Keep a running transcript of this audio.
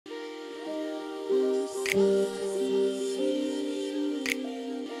Hello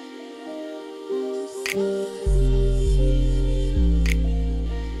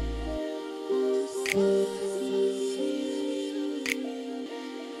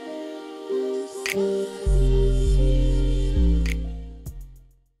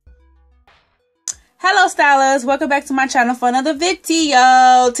stylers, welcome back to my channel for another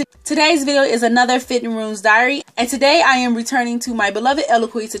video. Today's video is another Fitting Rooms diary, and today I am returning to my beloved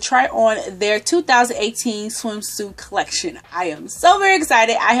Eloquii to try on their 2018 swimsuit collection. I am so very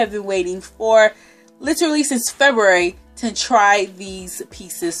excited. I have been waiting for literally since February to try these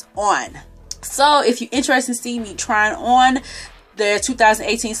pieces on. So if you're interested in seeing me trying on their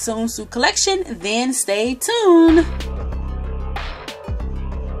 2018 swimsuit collection, then stay tuned.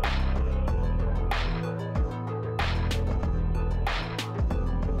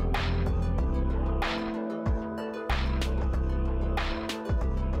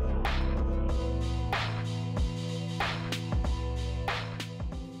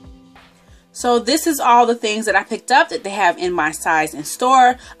 So this is all the things that I picked up that they have in my size in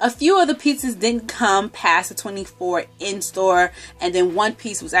store. A few of the pieces didn't come past the 24 in store, and then one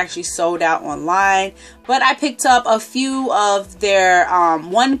piece was actually sold out online. But I picked up a few of their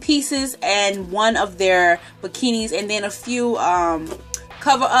one pieces and one of their bikinis, and then a few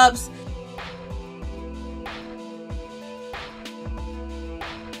cover-ups.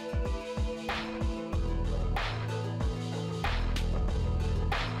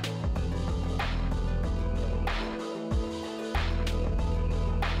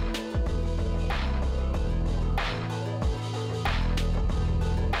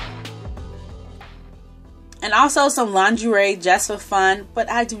 And also some lingerie just for fun, but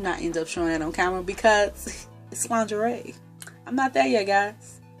I do not end up showing that on camera because it's lingerie. I'm not there yet,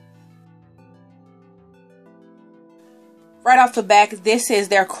 guys. Right off the back, this is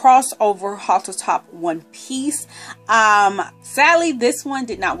their crossover halter top one piece. Sadly, this one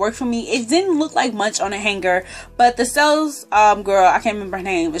did not work for me. It didn't look like much on a hanger, but the sales girl, I can't remember her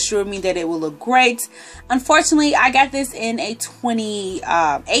name, assured me that it will look great. Unfortunately, I got this in a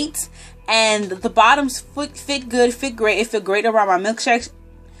 28. And the bottoms fit good, fit great. It fit great around my milkshake.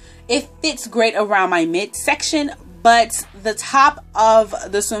 It fits great around my midsection, but the top of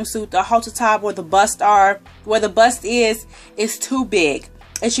the swimsuit, the halter top where the bust is too big.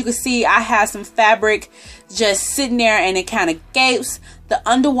 As you can see, I have some fabric just sitting there and it kind of gapes. The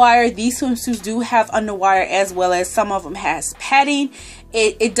underwire, these swimsuits do have underwire, as well as some of them has padding.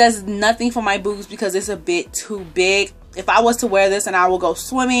 It does nothing for my boobs because it's a bit too big. If I was to wear this and I will go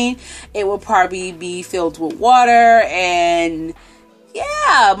swimming, it will probably be filled with water, and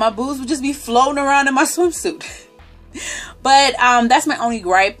yeah, my boobs would just be floating around in my swimsuit. But that's my only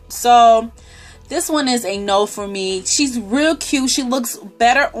gripe. So this one is a no for me. She's real cute. She looks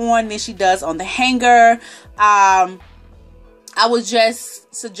better on than she does on the hanger. I would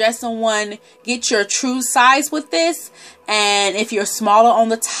just suggest someone get your true size with this, and if you're smaller on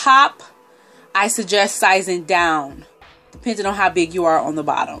the top, I suggest sizing down, depending on how big you are on the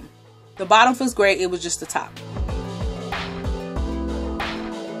bottom. The bottom feels great, it was just the top.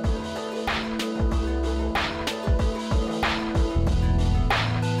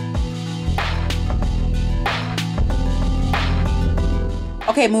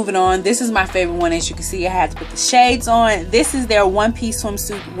 Okay, moving on. This is my favorite one. As you can see, I had to put the shades on. This is their one-piece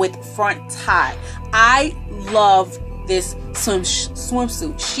swimsuit with front tie. I love this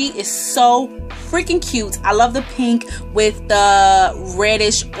swimsuit. She is so freaking cute. I love the pink with the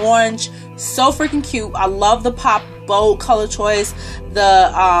reddish orange. So freaking cute. I love the pop bold color choice,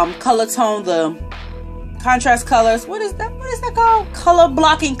 the color tone, the contrast colors. What is that called? Color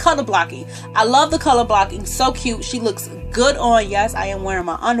blocking. I love the color blocking. So cute. She looks good on. Yes, I am wearing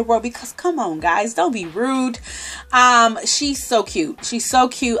my underwear because come on guys, don't be rude. She's so cute. She's so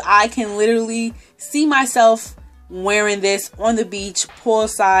cute. I can literally see myself wearing this on the beach,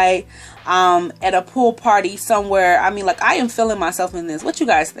 poolside, at a pool party somewhere. I mean, like, I am feeling myself in this. What you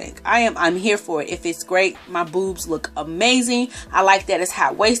guys think? I'm here for it. If it's great, my boobs look amazing. I like that it's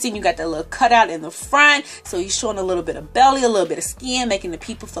high-waisted. You got that little cutout in the front, so you're showing a little bit of belly, a little bit of skin, making the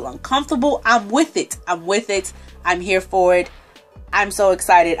people feel uncomfortable. I'm with it. I'm with it. I'm here for it. I'm so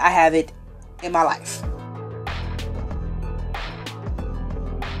excited. I have it in my life.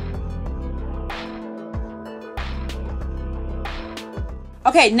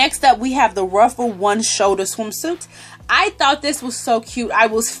 Okay, next up we have the Ruffle one shoulder swimsuit. I thought this was so cute. I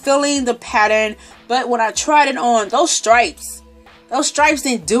was feeling the pattern, but when I tried it on, those stripes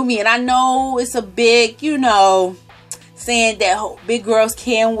didn't do me. And I know it's a big, you know, saying that big girls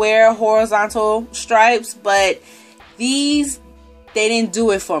can wear horizontal stripes, but these, they didn't do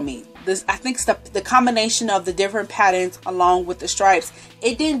it for me. this, I think the combination of the different patterns along with the stripes,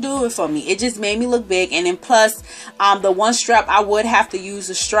 it didn't do it for me. It just made me look big. And then plus the one strap, I would have to use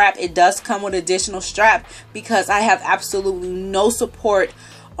the strap. It does come with additional strap because I have absolutely no support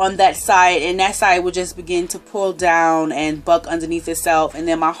on that side, and that side would just begin to pull down and buck underneath itself, and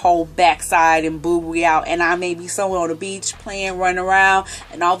then my whole backside and booby out, and I may be somewhere on the beach playing, running around,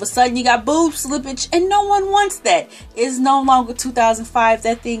 and all of a sudden you got boob slippage, and no one wants that. It's no longer 2005.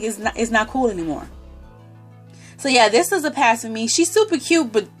 That thing is not cool anymore. So yeah, this is a pass for me. She's super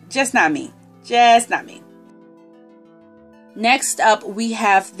cute, but just not me. Just not me. Next up, we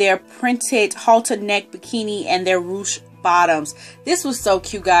have their printed halter neck bikini and their ruched bottoms. This was so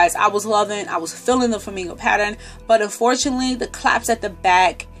cute, guys. I was feeling the flamingo pattern, but unfortunately the claps at the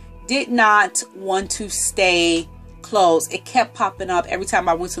back did not want to stay closed. It kept popping up every time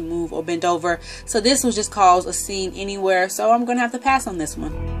I went to move or bend over. So this was just cause a scene anywhere. So I'm gonna have to pass on this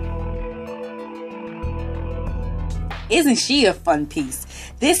one. Isn't she a fun piece?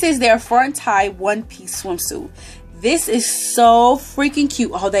 This is their front tie one-piece swimsuit. This is so freaking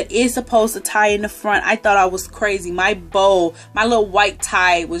cute. Oh, that is supposed to tie in the front. I thought I was crazy. My bow, my little white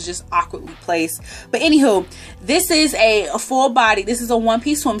tie was just awkwardly placed. But anywho, this is a full body. This is a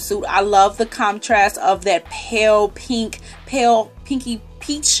one-piece swimsuit. I love the contrast of that pale pinky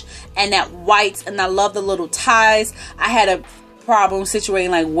peach and that white. And I love the little ties. I had a problem situating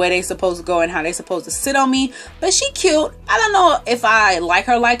like where they supposed to go and how they supposed to sit on me. But she cute. I don't know if I like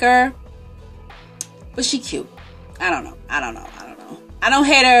her. But she cute. I don't know. I don't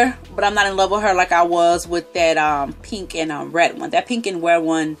hate her, but I'm not in love with her like I was with that pink and red one. That pink and red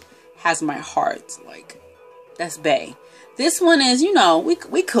one has my heart. Like, that's bae. This one is, you know, we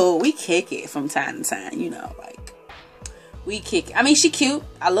cool. We kick it from time to time, you know, like we kick it. I mean, she cute.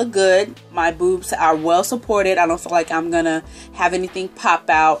 I look good. My boobs are well supported. I don't feel like I'm gonna have anything pop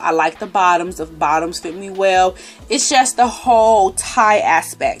out. I like the bottoms. The bottoms fit me well. It's just the whole tie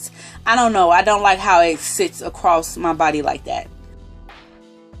aspect. I don't know. I don't like how it sits across my body like that.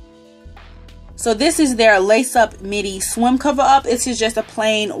 So this is their lace-up midi swim cover-up. This is just a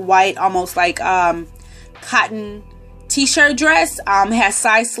plain white, almost like cotton t-shirt dress. It has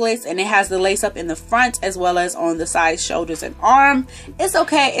side slits and it has the lace-up in the front as well as on the side, shoulders, and arm. It's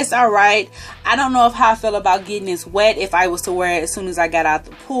okay. It's all right. I don't know how I feel about getting this wet if I was to wear it as soon as I got out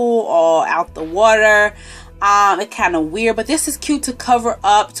the pool or out the water. It's kind of weird, but this is cute to cover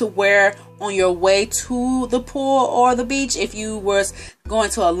up to wear on your way to the pool or the beach. If you was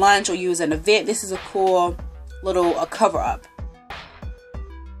going to a lunch or you was an event, this is a cool little cover up.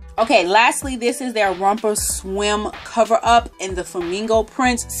 Okay, lastly, this is their Romper swim cover up in the flamingo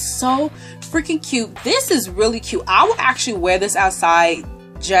print. So freaking cute. This is really cute. I would actually wear this outside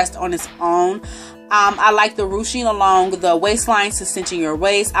just on its own. I like the ruching along the waistline to cinching your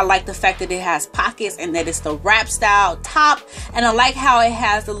waist. I like the fact that it has pockets and that it's the wrap style top. And I like how it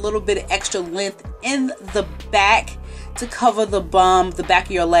has a little bit of extra length in the back to cover the bum, the back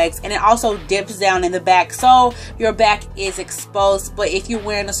of your legs, and it also dips down in the back so your back is exposed. But if you're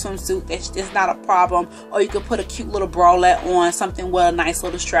wearing a swimsuit, it's not a problem. Or you could put a cute little bralette on, something with a nice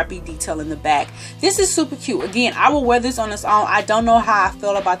little strappy detail in the back. This is super cute. Again, I will wear this on its own. I don't know how I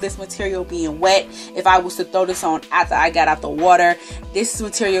feel about this material being wet. If I was to throw this on after I got out the water, this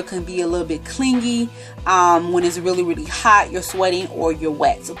material can be a little bit clingy when it's really hot, you're sweating, or you're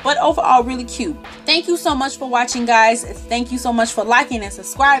wet. But overall, really cute. Thank you so much for watching, guys. Thank you so much for liking and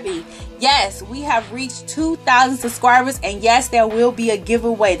subscribing. Yes, we have reached 2,000 subscribers, and yes, there will be a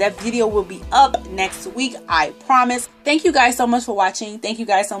giveaway. That video will be up next week, I promise. Thank you guys so much for watching. Thank you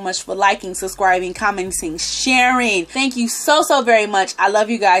guys so much for liking, subscribing, commenting, sharing. Thank you so very much. I love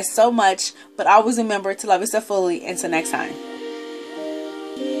you guys so much, but always remember to love yourself fully. Until next time.